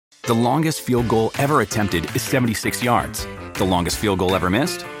The longest field goal ever attempted is 76 yards. The longest field goal ever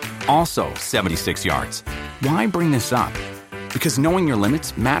missed? Also 76 yards. Why bring this up? Because knowing your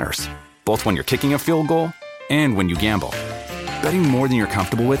limits matters, both when you're kicking a field goal and when you gamble. Betting more than you're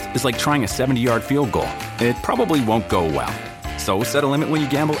comfortable with is like trying a 70-yard field goal. It probably won't go well. So set a limit when you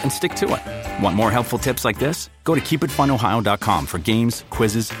gamble and stick to it. Want more helpful tips like this? Go to keepitfunohio.com for games,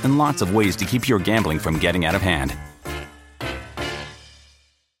 quizzes, and lots of ways to keep your gambling from getting out of hand.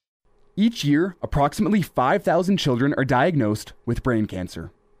 Each year, approximately 5,000 children are diagnosed with brain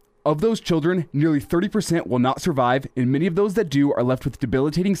cancer. Of those children, nearly 30% will not survive, and many of those that do are left with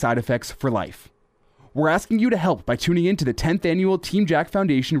debilitating side effects for life. We're asking you to help by tuning in to the 10th annual Team Jack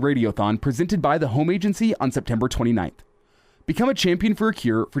Foundation Radiothon presented by the Home Agency on September 29th. Become a champion for a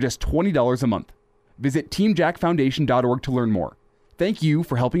cure for just $20 a month. Visit teamjackfoundation.org to learn more. Thank you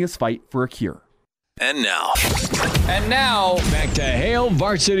for helping us fight for a cure. And now, back to Hail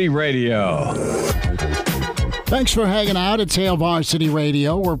Varsity Radio. Thanks for hanging out at Hail Varsity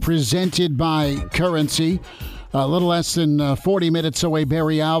Radio. We're presented by Currency. A little less than 40 minutes away,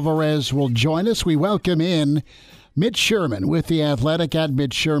 Barry Alvarez will join us. We welcome in Mitch Sherman with The Athletic, at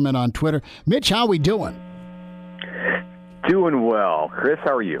Mitch Sherman on Twitter. Mitch, how we doing? Doing well. Chris,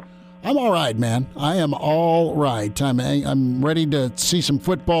 how are you? I'm all right, man. I am all right. I'm ready to see some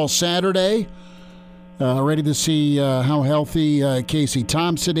football Saturday. Ready to see how healthy Casey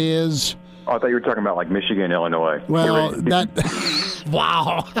Thompson is. Oh, I thought you were talking about like Michigan, Illinois. Well,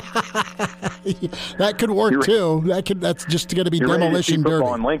 wow, that could work too. That's just going to be demolition derby.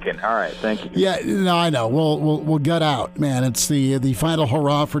 Football in Lincoln. All right, thank you. Yeah, no, I know. We'll gut out, man. It's the final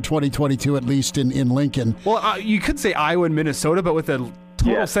hurrah for 2022, at least in Lincoln. Well, you could say Iowa and Minnesota, but with a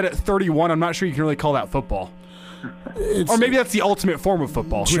total set at 31, I'm not sure you can really call that football. Or maybe that's the ultimate form of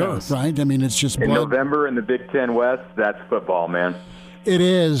football. Sure, right? I mean, it's just blood. In November in the Big Ten West, that's football, man. It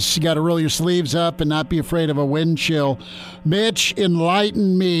is. You got to roll your sleeves up and not be afraid of a wind chill. Mitch,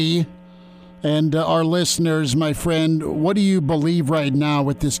 enlighten me and our listeners, my friend. What do you believe right now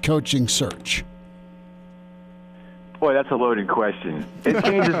with this coaching search? Boy, that's a loaded question. It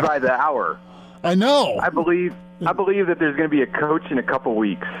changes by the hour. I know. I believe that there's going to be a coach in a couple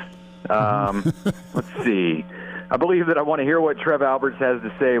weeks. Let's see. I believe that I want to hear what Trev Alberts has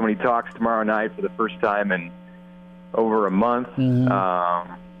to say when he talks tomorrow night for the first time in over a month.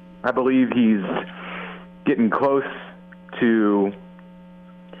 I believe he's getting close to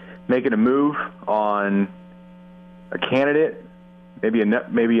making a move on a candidate, maybe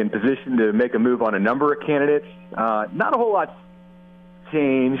in position to make a move on a number of candidates. Not a whole lot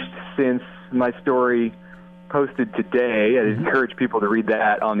changed since my story posted today. I'd encourage people to read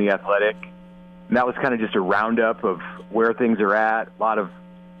that on The Athletic. And that was kind of just a roundup of where things are at. A lot of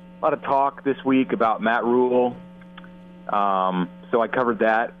talk this week about Matt Rule. So I covered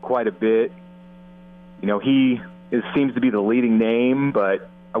that quite a bit. You know, he seems to be the leading name, but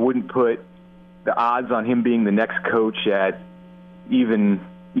I wouldn't put the odds on him being the next coach at even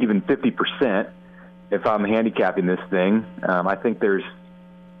 50% if I'm handicapping this thing. I think there's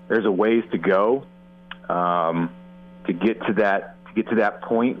a ways to go to get to that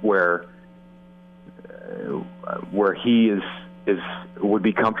point where he would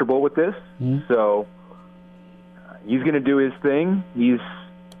be comfortable with this. So he's going to do his thing. He's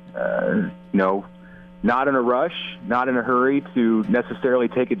not in a rush, not in a hurry to necessarily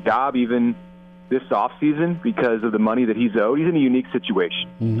take a job even this offseason because of the money that he's owed. He's in a unique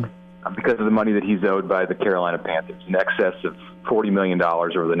situation because of the money that he's owed by the Carolina Panthers, in excess of $40 million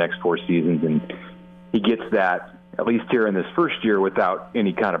over the next 4 seasons. And he gets that, at least here in this first year, without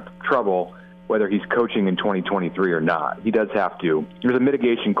any kind of trouble, whether he's coaching in 2023 or not. He does have to. There's a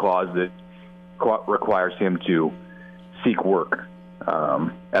mitigation clause that requires him to seek work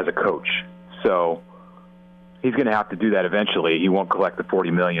as a coach. So he's going to have to do that eventually. He won't collect the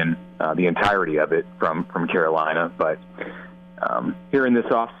 $40 million, the entirety of it from Carolina. But here in this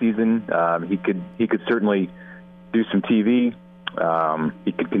offseason, he could certainly do some TV.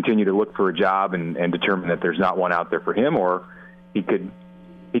 He could continue to look for a job and determine that there's not one out there for him, or he could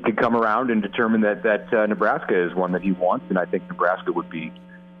come around and determine that Nebraska is one that he wants, and I think Nebraska would be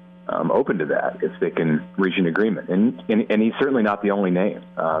open to that if they can reach an agreement. And he's certainly not the only name.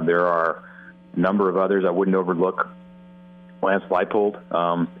 There are a number of others. I wouldn't overlook Lance Leipold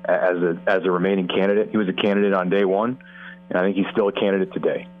as a remaining candidate. He was a candidate on day one, and I think he's still a candidate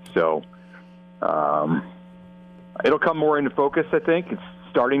today. So it'll come more into focus, I think. It's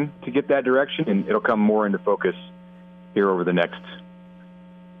starting to get that direction, and it'll come more into focus here over the next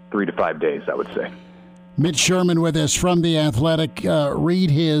 3 to 5 days, I would say. Mitch Sherman with us from The Athletic. Read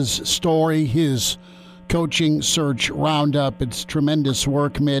his story, his Coaching Search Roundup. It's tremendous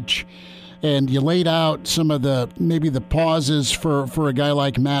work, Mitch. And you laid out some of maybe the pauses for a guy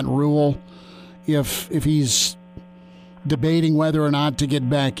like Matt Rhule, if he's debating whether or not to get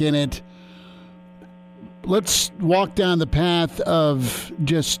back in it. Let's walk down the path of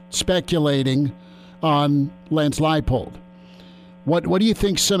just speculating on Lance Leipold. What do you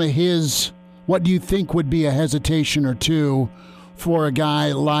think what do you think would be a hesitation or two for a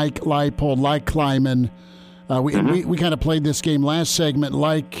guy like Leipold, like Kleiman? We kind of played this game last segment,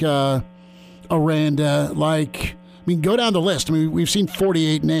 like Aranda, go down the list. We've seen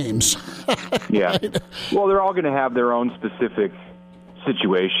 48 names. Yeah. Well, they're all going to have their own specific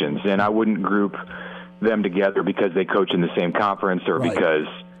situations, and I wouldn't group them together because they coach in the same conference or because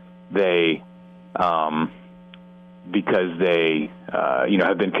they have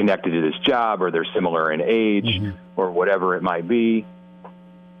been connected to this job, or they're similar in age, or whatever it might be.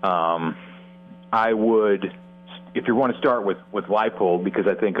 I would, if you want to start with Leipold, because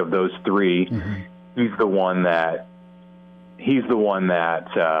I think of those three, he's the one that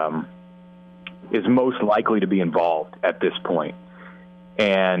is most likely to be involved at this point.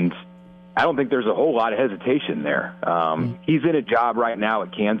 And I don't think there's a whole lot of hesitation there. He's in a job right now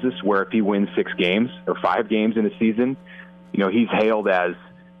at Kansas where if he wins 6 games or 5 games in a season, he's hailed as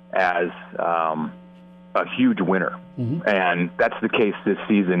a huge winner. And that's the case this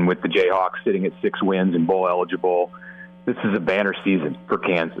season with the Jayhawks sitting at 6 wins and bowl eligible. This is a banner season for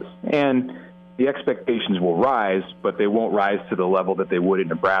Kansas. And the expectations will rise, but they won't rise to the level that they would in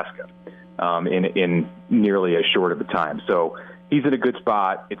Nebraska in nearly as short of a time. So he's in a good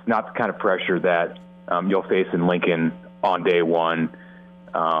spot. It's not the kind of pressure that you'll face in Lincoln on day one.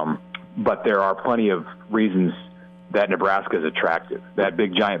 But there are plenty of reasons that Nebraska is attractive. That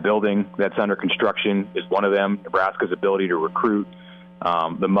big giant building that's under construction is one of them. Nebraska's ability to recruit,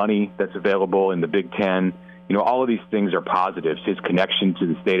 the money that's available in the Big Ten. All of these things are positives. His connection to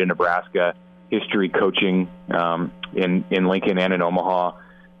the state of Nebraska, history coaching in Lincoln and in Omaha.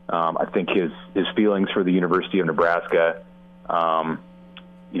 I think his feelings for the University of Nebraska. Lance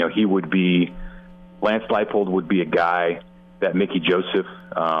Leipold would be a guy that Mickey Joseph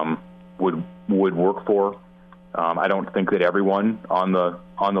would work for. I don't think that everyone on the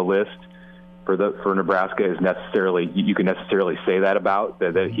list for Nebraska is you can necessarily say that about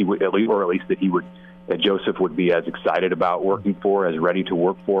that he would, at least that Joseph would be as excited about working for, as ready to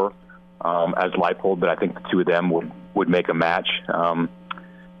work for as Leipold. But I think the two of them would make a match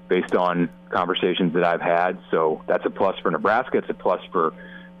based on conversations that I've had. So that's a plus for Nebraska. It's a plus for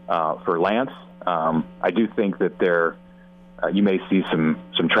Lance. I do think that you may see some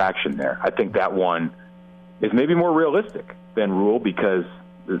traction there. I think that one is maybe more realistic than Rhule because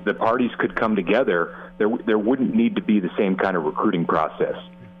the parties could come together. There wouldn't need to be the same kind of recruiting process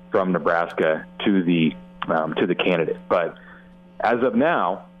from Nebraska to the candidate. But as of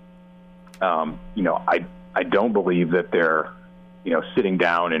now, I don't believe that they're sitting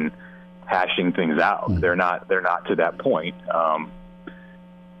down and hashing things out. They're not to that point. You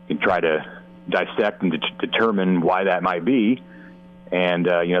can try to dissect and determine why that might be, and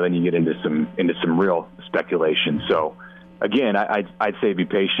then you get into some real speculation. So again, I'd say be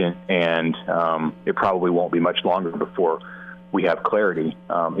patient, and it probably won't be much longer before we have clarity.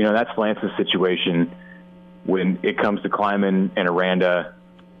 That's Lance's situation. When it comes to Kleiman and Aranda,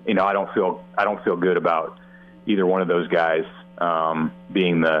 I don't feel good about either one of those guys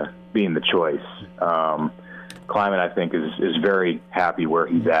being the choice. Kleiman, I think, is very happy where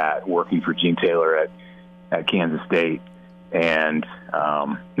he's at, working for Gene Taylor at Kansas State. And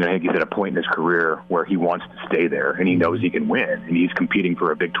I think he's at a point in his career where he wants to stay there, and he knows he can win, and he's competing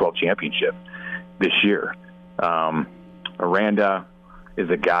for a Big 12 championship this year. Aranda is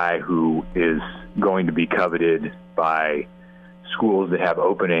a guy who is going to be coveted by schools that have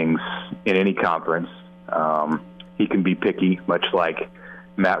openings in any conference. He can be picky, much like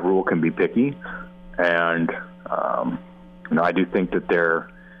Matt Rhule can be picky. And, I do think that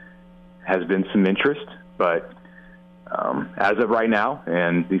there has been some interest, but as of right now,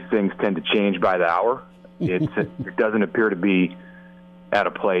 and these things tend to change by the hour, it doesn't appear to be at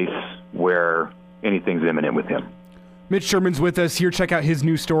a place where anything's imminent with him. Mitch Sherman's with us here. Check out his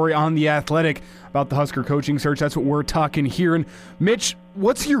new story on The Athletic about the Husker coaching search. That's what we're talking here. And Mitch,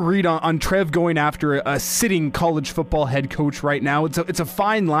 what's your read on Trev going after a sitting college football head coach right now? It's a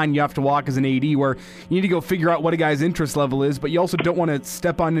fine line you have to walk as an AD where you need to go figure out what a guy's interest level is, but you also don't want to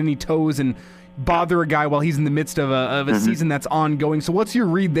step on any toes and bother a guy while he's in the midst of a season that's ongoing. So what's your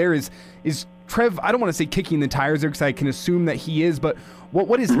read there? Is Trev, I don't want to say kicking the tires there because I can assume that he is, but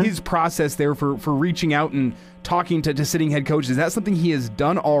what is his process there for reaching out and talking to sitting head coaches? Is that something he has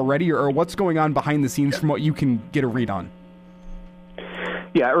done already, or what's going on behind the scenes from what you can get a read on?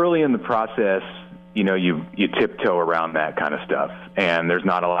 Yeah, early in the process, you tiptoe around that kind of stuff, and there's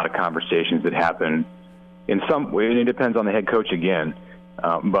not a lot of conversations that happen. In some way, it depends on the head coach again,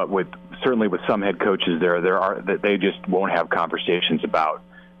 but certainly with some head coaches, they just won't have conversations about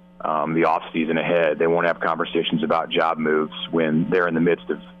the off season ahead. They won't have conversations about job moves when they're in the midst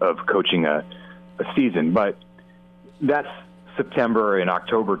of coaching a season. But that's September and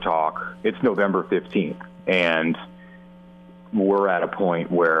October talk. It's November 15th, and we're at a point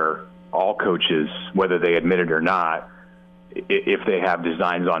where all coaches, whether they admit it or not, if they have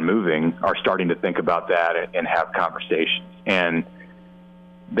designs on moving, are starting to think about that and have conversations. And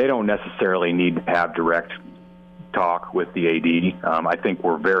they don't necessarily need to have direct talk with the AD. I think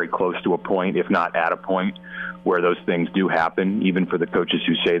we're very close to a point, if not at a point, where those things do happen, even for the coaches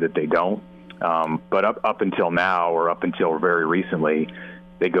who say that they don't. But up until now, or up until very recently,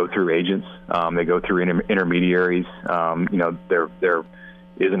 they go through agents. They go through intermediaries. There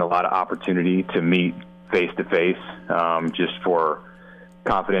isn't a lot of opportunity to meet face-to-face just for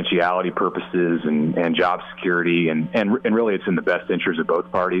confidentiality purposes and job security. And really it's in the best interest of both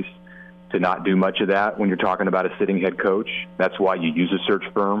parties to not do much of that when you're talking about a sitting head coach. That's why you use a search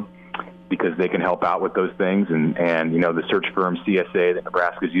firm, because they can help out with those things. And the search firm CSA that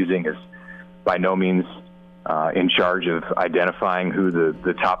Nebraska's using is by no means in charge of identifying who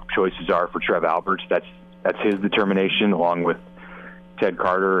the top choices are for Trev Alberts. That's his determination, along with Ted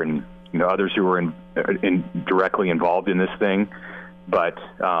Carter and others who are directly involved in this thing. But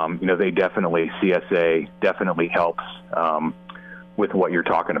CSA definitely helps with what you're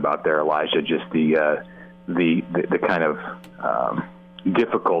talking about there, Elijah. Just the kind of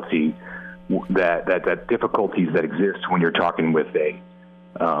difficulties that exist when you're talking with a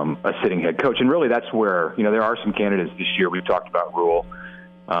sitting head coach. And really that's where, there are some candidates this year. We've talked about Rule.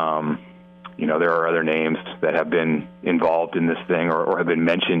 There are other names that have been involved in this thing or have been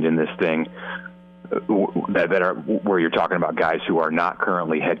mentioned in this thing that are where you're talking about guys who are not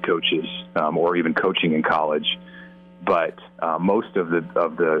currently head coaches or even coaching in college. But most of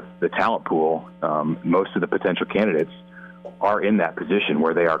the talent pool, most of the potential candidates are in that position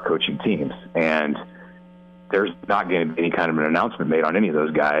where they are coaching teams. And there's not going to be any kind of an announcement made on any of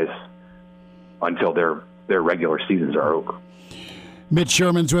those guys until their regular seasons are over. Mitch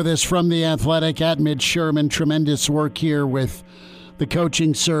Sherman's with us from The Athletic. At Mitch Sherman, tremendous work here with the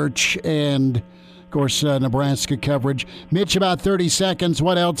coaching search and, of course, Nebraska coverage. Mitch, about 30 seconds.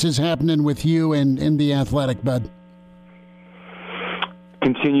 What else is happening with you and in The Athletic, bud?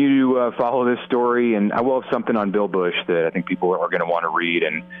 Continue to follow this story, and I will have something on Bill Busch that I think people are going to want to read,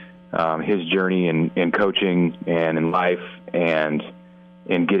 and his journey in coaching and in life and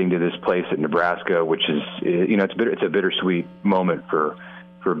in getting to this place at Nebraska, which is, it's a bittersweet moment for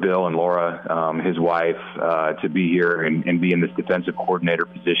Bill and Laura, his wife, to be here and be in this defensive coordinator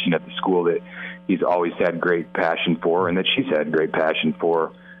position at the school that he's always had great passion for and that she's had great passion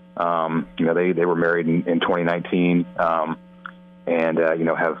for. They were married in 2019 and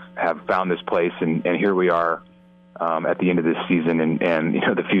have found this place, and here we are at the end of this season, and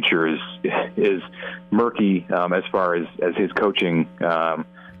the future is murky as far as his coaching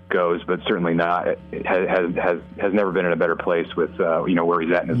goes, but certainly not has never been in a better place with where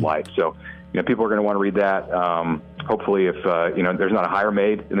he's at in his life. So people are going to want to read that. Hopefully, if there's not a hire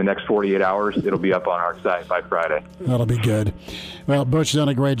made in the next 48 hours, it'll be up on our site by Friday. That'll be good. Well, Busch has done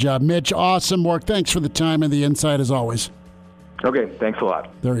a great job. Mitch, awesome work. Thanks for the time and the insight as always. Okay, thanks a lot.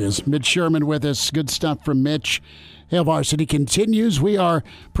 There he is, Mitch Sherman with us. Good stuff from Mitch. Hail Varsity continues. We are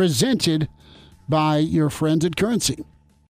presented by your friends at Currency.